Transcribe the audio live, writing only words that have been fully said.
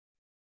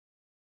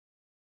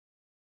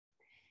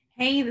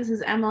Hey, this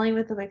is Emily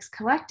with the Wix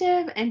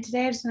Collective, and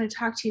today I just want to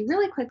talk to you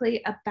really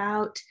quickly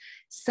about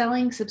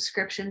selling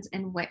subscriptions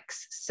in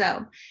Wix.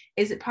 So,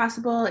 is it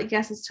possible?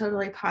 Yes, it's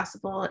totally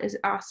possible. Is it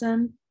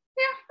awesome?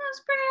 Yeah,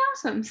 that's pretty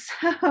awesome.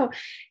 So,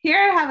 here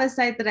I have a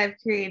site that I've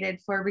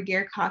created for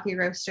Regear coffee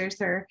roasters.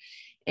 They're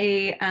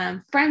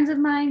friends of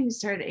mine who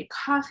started a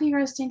coffee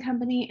roasting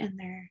company, and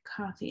their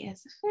coffee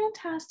is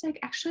fantastic.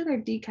 Actually,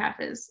 their decaf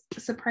is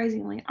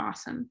surprisingly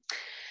awesome.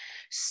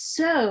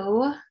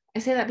 So I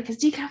say that because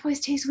decaf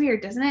always tastes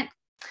weird, doesn't it?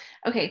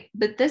 Okay,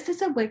 but this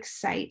is a Wix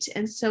site.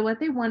 And so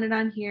what they wanted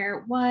on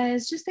here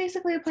was just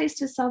basically a place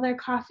to sell their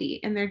coffee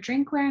and their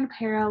drinkware and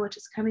apparel, which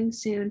is coming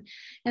soon.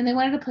 And they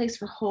wanted a place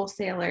for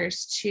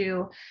wholesalers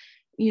to,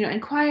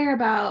 inquire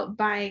about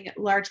buying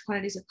large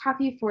quantities of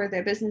coffee for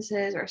their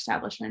businesses or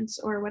establishments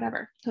or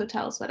whatever,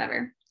 hotels,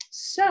 whatever.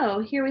 So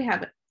here we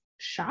have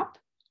shop.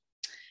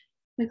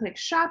 We click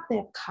shop, they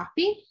have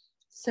coffee.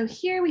 So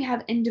here we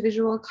have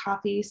individual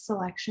coffee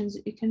selections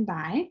that you can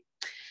buy.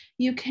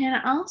 You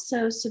can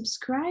also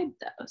subscribe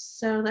those.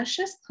 So let's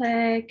just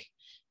click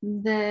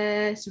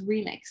this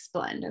remix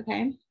blend,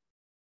 okay?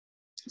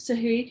 So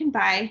here you can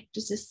buy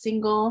just a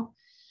single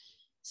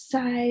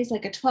size,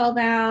 like a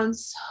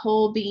 12-ounce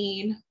whole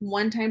bean,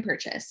 one-time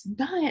purchase.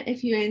 But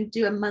if you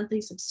do a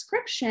monthly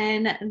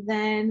subscription,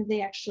 then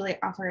they actually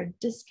offer a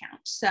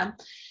discount. So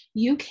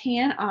you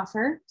can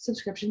offer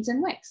subscriptions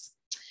in Wix.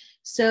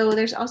 So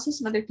there's also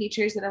some other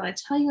features that I want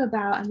to tell you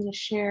about. I'm going to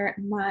share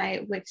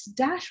my Wix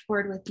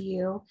dashboard with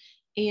you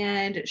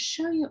and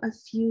show you a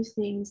few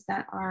things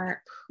that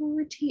are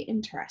pretty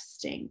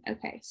interesting.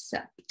 Okay, so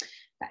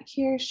back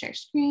here, share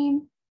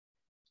screen.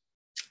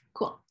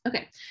 Cool.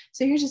 Okay,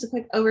 so here's just a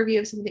quick overview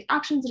of some of the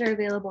options that are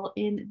available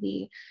in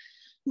the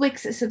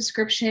Wix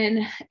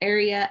subscription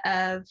area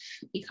of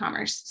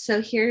e-commerce.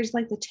 So here's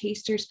like the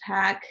tasters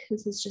pack.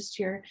 This is just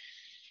your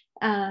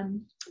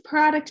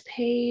product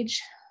page.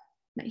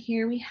 But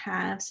here we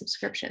have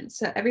subscriptions.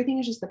 So everything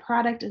is just the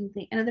product, and at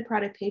the end of the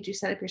product page, you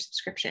set up your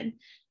subscription.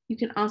 You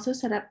can also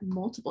set up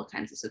multiple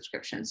kinds of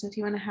subscriptions. So if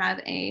you want to have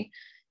a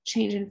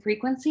change in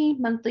frequency,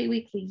 monthly,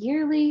 weekly,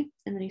 yearly,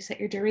 and then you set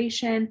your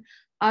duration,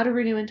 auto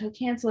renew until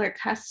cancel, or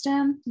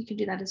custom, you can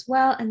do that as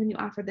well. And then you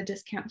offer the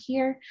discount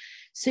here.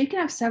 So you can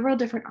have several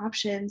different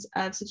options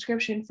of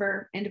subscription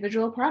for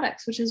individual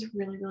products, which is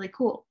really, really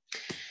cool.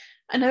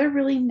 Another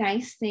really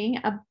nice thing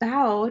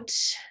about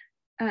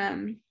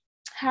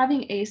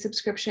having a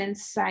subscription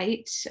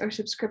site or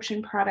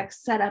subscription product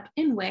set up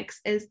in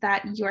Wix is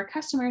that your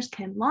customers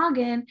can log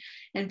in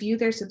and view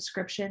their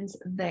subscriptions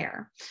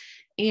there.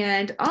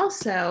 And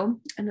also,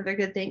 another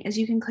good thing is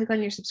you can click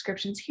on your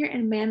subscriptions here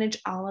and manage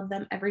all of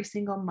them every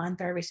single month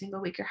or every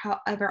single week or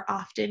however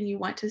often you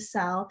want to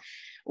sell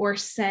or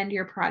send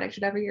your product,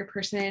 whatever your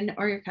person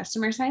or your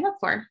customer sign up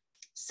for.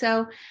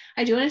 So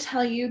I do want to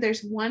tell you,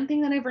 there's one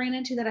thing that I've ran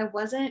into that I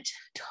wasn't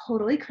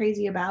totally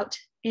crazy about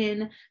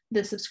in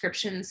the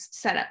subscriptions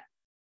setup.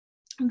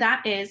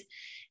 That is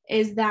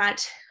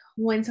that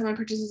when someone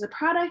purchases a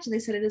product and they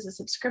set it as a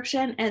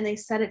subscription and they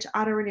set it to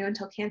auto renew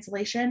until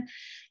cancellation,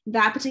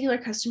 that particular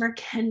customer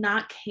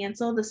cannot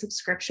cancel the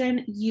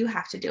subscription. You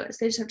have to do it. So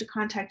they just have to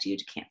contact you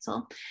to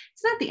cancel.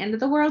 It's not the end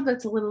of the world, but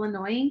it's a little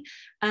annoying.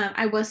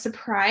 I was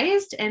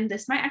surprised, and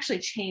this might actually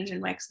change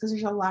in Wix because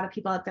there's a lot of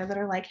people out there that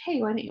are like,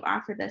 hey, why don't you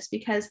offer this?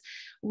 Because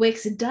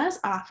Wix does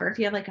offer, if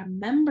you have like a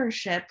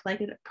membership, like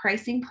a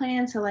pricing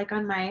plan. So like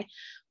on my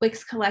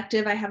Wix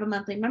Collective, I have a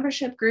monthly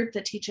membership group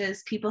that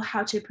teaches people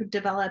how to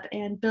develop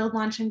and build,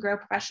 launch, and grow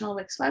professional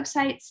Wix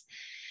websites.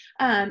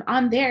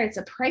 On there, it's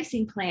a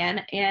pricing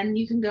plan, and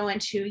you can go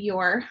into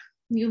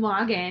you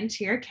log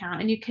into your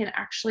account, and you can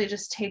actually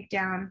just take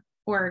down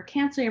or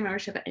cancel your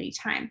membership at any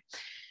time.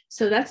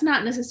 So that's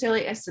not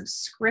necessarily a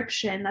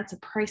subscription, that's a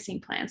pricing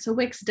plan. So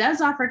Wix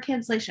does offer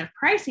cancellation of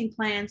pricing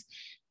plans,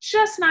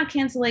 just not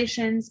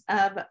cancellations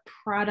of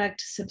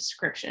product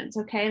subscriptions.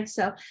 Okay,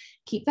 so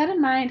keep that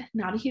in mind.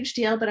 Not a huge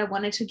deal, but I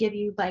wanted to give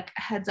you like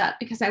a heads up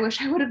because I wish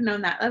I would have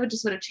known that. That would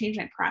have changed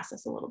my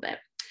process a little bit.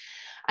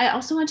 I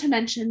also want to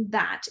mention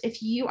that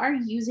if you are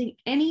using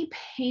any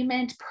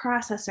payment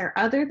processor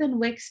other than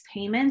Wix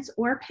Payments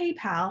or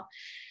PayPal,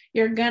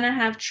 you're going to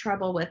have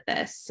trouble with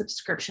this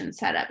subscription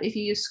setup. If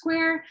you use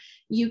Square,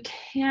 you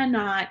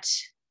cannot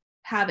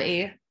have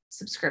a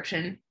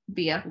subscription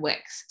via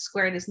Wix.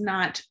 Square does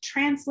not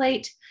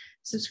translate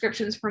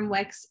subscriptions from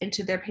Wix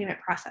into their payment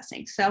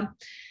processing. So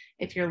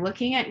if you're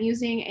looking at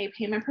using a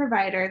payment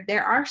provider,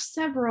 there are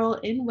several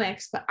in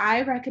Wix, but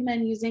I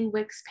recommend using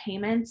Wix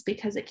Payments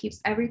because it keeps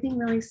everything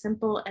really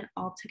simple and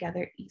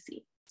altogether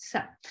easy.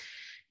 So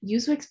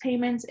use Wix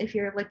Payments if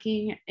you're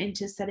looking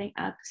into setting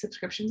up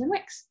subscriptions in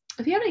Wix.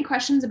 If you have any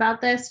questions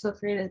about this, feel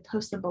free to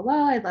post them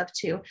below. I'd love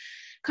to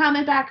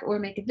comment back or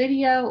make a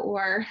video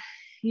or,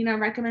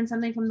 recommend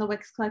something from the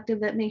Wix Collective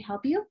that may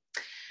help you.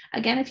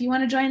 Again, if you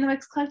want to join the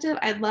Wix Collective,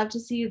 I'd love to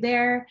see you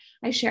there.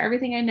 I share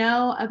everything I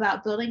know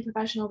about building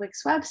professional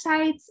Wix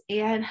websites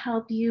and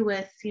help you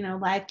with,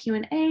 live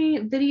Q&A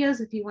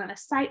videos. If you want a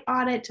site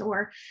audit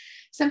or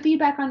some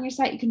feedback on your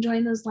site, you can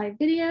join those live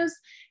videos.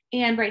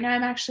 And right now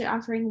I'm actually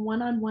offering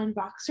one-on-one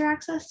Voxer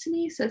access to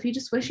me. So if you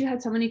just wish you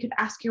had someone you could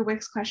ask your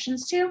Wix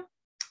questions to,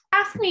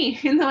 ask me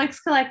in the Wix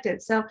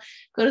Collective. So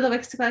go to the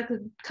Wix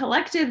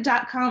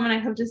Collective.com and I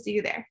hope to see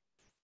you there.